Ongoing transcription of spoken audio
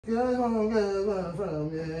Girl, gonna get one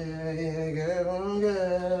from you, yeah, girl, gonna get.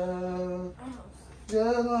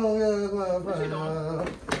 Girl, gonna get one from you.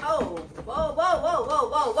 Oh, whoa, whoa, whoa, whoa,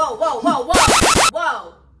 whoa, whoa, whoa, whoa,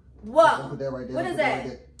 whoa, whoa. Put that right there. What is that?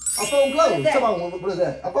 A phone clothes. Come on, what is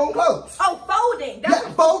that? A phone clothes. Oh, folding. Yeah,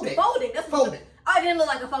 folding. Folding. That's folding. Oh, it didn't look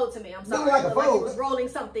like a fold to me. I'm sorry. Look like a fold. Like it was rolling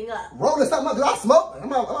something up. Rolling something up? Do I smoke?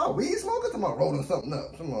 Am I weed smoking? I'm rolling something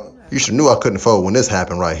up. Come on. You should knew I couldn't fold when this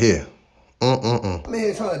happened right here. I'm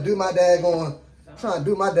here trying to do my daggone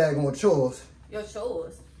chores. Your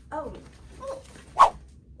chores? Oh. What?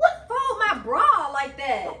 Fold my bra like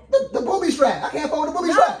that? The booby strap. I can't fold the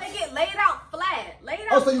booby strap. They get laid out flat.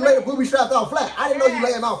 Oh, so you lay the booby straps out flat. I didn't know you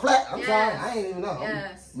lay them out flat. I'm Yes. sorry. I ain't even know.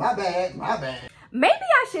 Yes. My bad. Maybe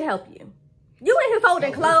I should help you. You in here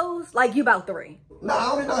folding clothes like you about 3. Nah, I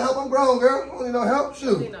don't need no help. I'm grown, girl. I don't need no help.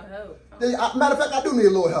 Shoot. You need no help. Matter of fact, I do need a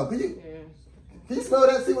little help. Can you smell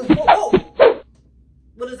that? See what's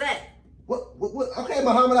What is that? What? Okay,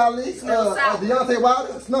 Muhammad Ali. Deontay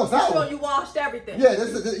Wilder. Smells sour. You washed everything. Yeah,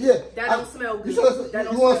 That don't smell good. That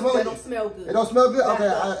don't smell good. It don't smell good? Back Okay,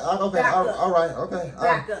 up. okay. Back up. All right, okay.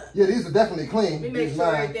 Back up. Yeah, these are definitely clean. We make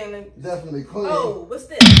sure everything definitely clean. Oh, what's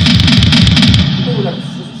this? Ooh, that's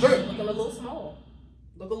a shirt. Looking a little small.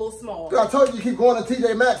 Look a little small. Girl, I told you keep going to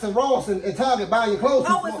TJ Maxx and Ross and Target buying your clothes.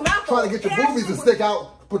 Oh, it's my fault. Trying to get your boobies to stick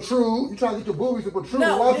out, protrude. You trying to get your boobies to protrude.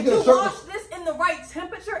 No, Why don't did you get you a shirt? wash this in the right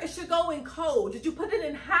temperature? It should go in cold. Did you put it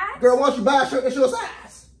in hot? Girl, once you buy a shirt, it's your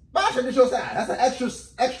size. Buy a shirt, it's your size. That's an extra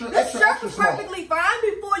This shirt was small. perfectly fine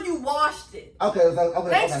before you washed it. Okay.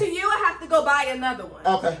 Thanks to you, I have to go buy another one.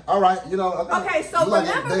 Okay, all right. Okay, so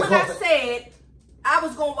remember when I said I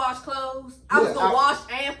was going to wash clothes? I was going to wash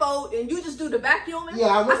and fold, and you just do the vacuuming? Yeah,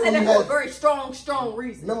 I said that for a very strong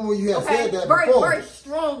reason. Remember when you had said that very, before? very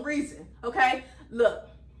strong reason, okay? Look,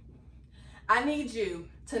 I need you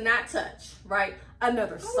to not touch, right,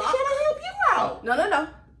 another sock. Should I help you out?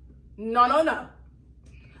 No.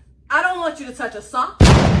 I don't want you to touch a sock, a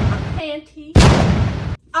panty,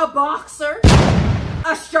 a boxer,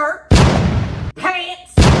 a shirt,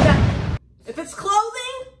 pants, nothing. If it's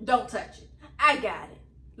clothing, don't touch it. I got it.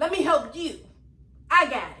 Let me help you. I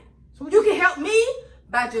got it. So you can help me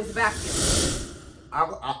by just vacuuming.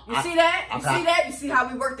 You see that? You see that? You see how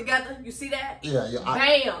we work together? You see that? Yeah.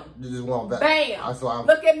 Bam. You just want that. Bam.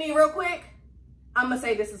 Look at me real quick. I'm going to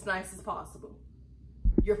say this as nice as possible.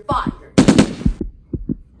 You're fired.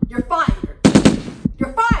 You're fired.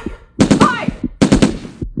 You're fired. Fired.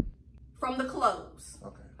 From the clothes.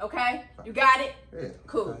 Okay? You got it? Yeah.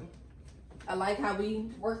 Cool. Okay. I like how we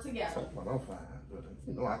work together. I'm fine.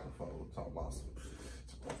 You know I can fold. Talk about some.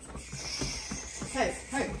 Hey.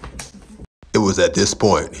 It was at this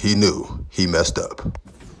point he knew he messed up.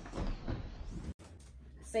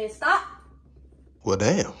 Say stop. Well,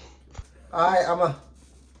 damn. All right, I'm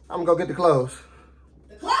gonna go get the clothes.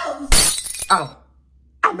 The clothes? Oh,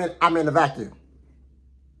 I'm in the vacuum.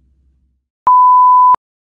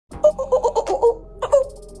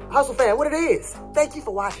 Hustle fan, what it is? Thank you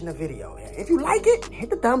for watching the video. If you like it, hit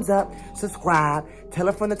the thumbs up, subscribe, tell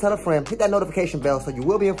a friend to tell a friend, hit that notification bell so you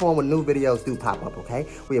will be informed when new videos do pop up, okay?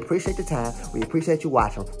 We appreciate your time. We appreciate you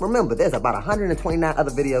watching. Remember, there's about 129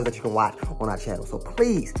 other videos that you can watch on our channel. So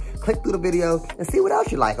please, click through the videos and see what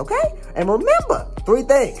else you like, okay? And remember, 3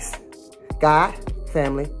 things: God,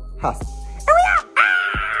 family, hustle.